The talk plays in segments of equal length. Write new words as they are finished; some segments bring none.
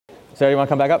Sarah, you want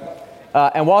to come back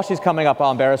up? And while she's coming up,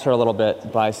 I'll embarrass her a little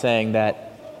bit by saying that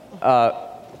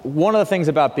one of the things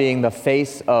about being the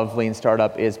face of Lean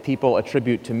Startup is people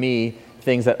attribute to me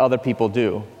things that other people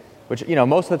do, which,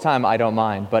 most of the time I don't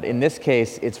mind, but in this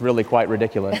case, it's really quite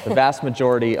ridiculous. The vast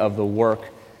majority of the work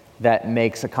that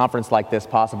makes a conference like this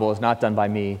possible is not done by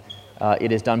me.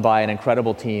 It is done by an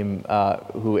incredible team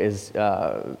who is,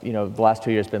 the last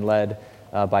 2 years been led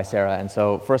by Sarah. And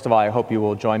so, first of all, I hope you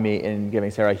will join me in giving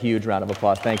Sarah a huge round of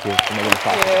applause. Thank you for making this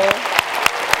possible.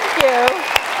 Thank you.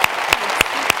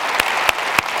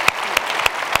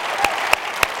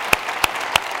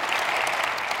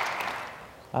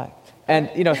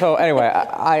 And so anyway,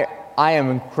 I am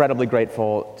incredibly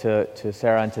grateful to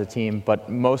Sarah and to the team, but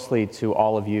mostly to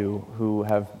all of you who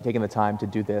have taken the time to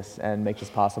do this and make this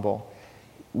possible.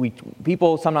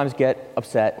 People sometimes get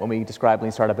upset when we describe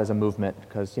Lean Startup as a movement,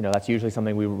 because that's usually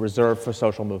something we reserve for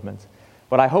social movements.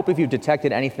 But I hope if you've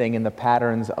detected anything in the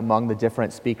patterns among the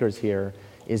different speakers here,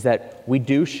 is that we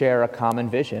do share a common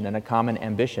vision and a common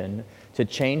ambition to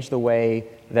change the way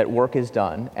that work is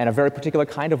done, and a very particular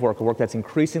kind of work, a work that's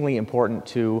increasingly important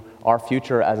to our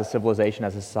future as a civilization,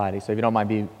 as a society. So if you don't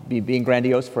mind being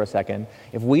grandiose for a second,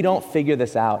 if we don't figure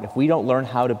this out, if we don't learn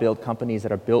how to build companies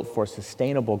that are built for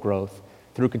sustainable growth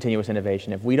through continuous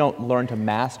innovation, if we don't learn to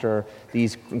master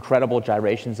these incredible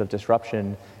gyrations of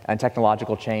disruption and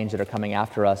technological change that are coming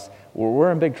after us,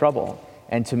 we're in big trouble.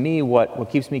 And to me, what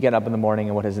keeps me getting up in the morning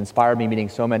and what has inspired me meeting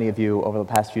so many of you over the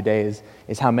past few days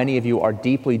is how many of you are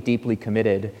deeply, deeply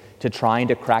committed to trying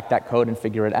to crack that code and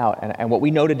figure it out. And what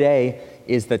we know today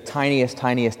is the tiniest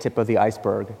tip of the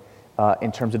iceberg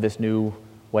in terms of this new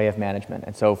way of management.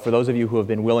 And so for those of you who have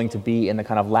been willing to be in the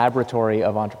kind of laboratory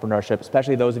of entrepreneurship,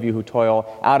 especially those of you who toil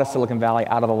out of Silicon Valley,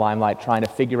 out of the limelight, trying to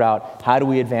figure out how do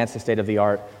we advance the state of the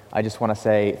art, I just want to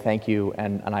say thank you,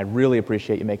 and I really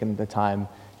appreciate you making the time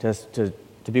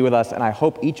to be with us, and I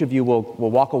hope each of you will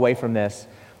walk away from this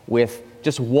with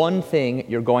just one thing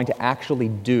you're going to actually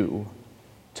do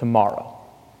tomorrow.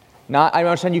 I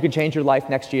understand you can change your life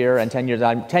next year and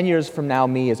 10 years from now,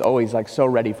 me is always so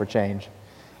ready for change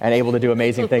and able to do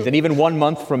amazing things. And even 1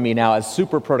 month from me now has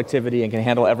super productivity and can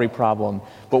handle every problem.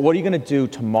 But what are you going to do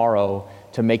tomorrow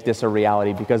to make this a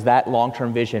reality? Because that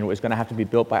long-term vision is going to have to be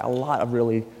built by a lot of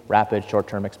really rapid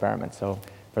short-term experiments. So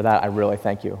for that, I really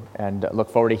thank you and look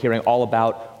forward to hearing all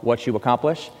about what you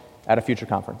accomplish at a future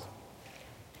conference.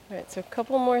 All right, so a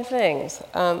couple more things.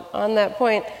 On that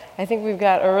point, I think we've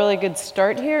got a really good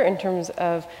start here in terms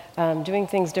of doing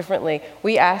things differently.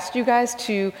 We asked you guys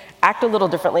to act a little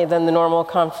differently than the normal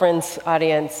conference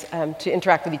audience, to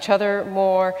interact with each other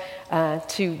more,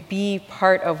 to be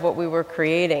part of what we were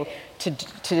creating,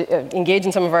 to engage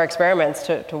in some of our experiments,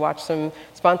 to watch some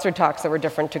sponsored talks that were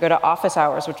different, to go to office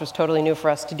hours, which was totally new for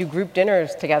us, to do group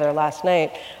dinners together last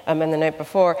night and the night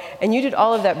before. And you did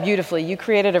all of that beautifully. You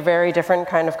created a very different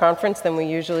kind of conference than we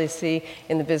usually see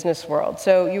in the business world.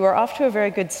 So you are off to a very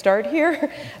good start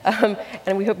here,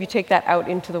 and we hope you take that out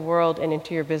into the world and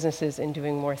into your businesses in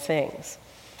doing more things.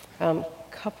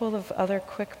 Couple of other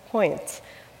quick points.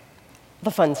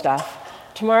 The fun stuff.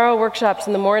 Tomorrow, workshops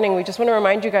in the morning. We just want to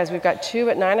remind you guys, we've got 2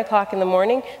 at 9 o'clock in the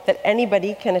morning that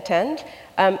anybody can attend.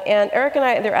 And Eric and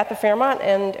I, they're at the Fairmont,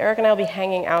 and Eric and I will be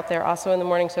hanging out there also in the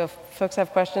morning. So if folks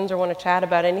have questions or want to chat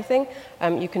about anything,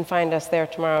 you can find us there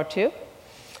tomorrow too.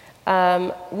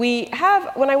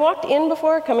 When I walked in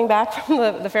before, coming back from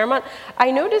the Fairmont,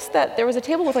 I noticed that there was a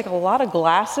table with a lot of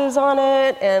glasses on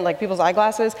it, and people's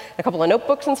eyeglasses, a couple of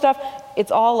notebooks and stuff.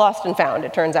 It's all lost and found,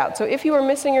 it turns out. So if you are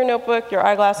missing your notebook, your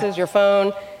eyeglasses, your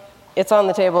phone, it's on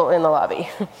the table in the lobby.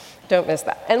 Don't miss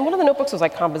that. And one of the notebooks was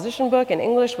composition book in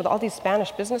English with all these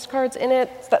Spanish business cards in it.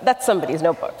 That's somebody's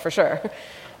notebook, for sure.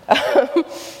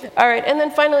 All right, and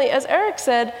then finally, as Eric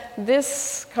said,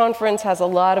 this conference has a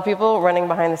lot of people running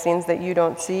behind the scenes that you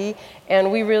don't see,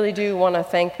 and we really do want to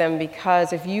thank them,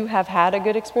 because if you have had a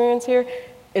good experience here,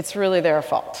 it's really their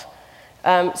fault.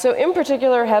 So in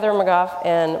particular, Heather McGough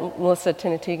and Melissa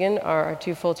Tinatigan are our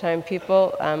 2 full-time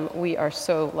people. We are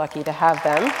so lucky to have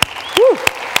them. Woo.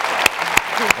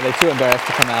 Are they too embarrassed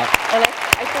to come out? And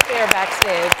I think they are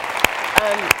backstage.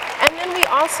 And then we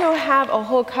also have a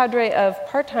whole cadre of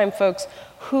part-time folks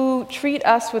who treat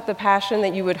us with the passion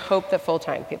that you would hope that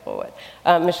full-time people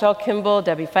would. Michelle Kimball,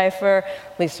 Debbie Pfeiffer,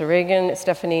 Lisa Reagan,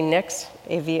 Stephanie Nix,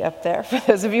 AV up there, for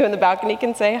those of you in the balcony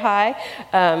can say hi,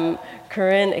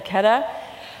 Corinne Ikeda,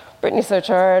 Brittany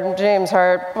Sochard, James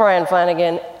Hart, Brian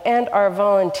Flanagan, and our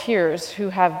volunteers who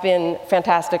have been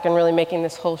fantastic in really making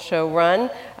this whole show run.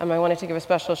 I wanted to give a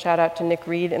special shout out to Nick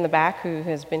Reed in the back, who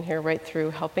has been here right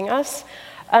through helping us,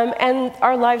 and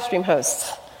our live stream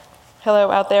hosts.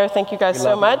 Hello out there, thank you guys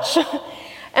so much.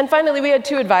 And finally, we had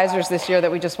 2 advisors this year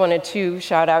that we just wanted to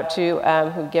shout out to,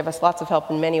 who gave us lots of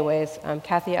help in many ways,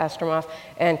 Kathy Astromoff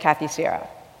and Kathy Sierra.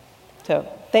 So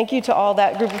thank you to all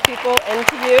that group of people and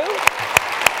to you.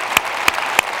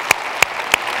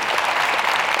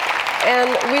 And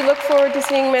we look forward to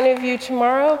seeing many of you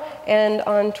tomorrow and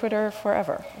on Twitter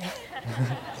forever.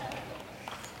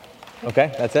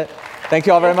 Okay, that's it. Thank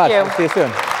you all very much. Thank you. See you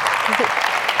soon.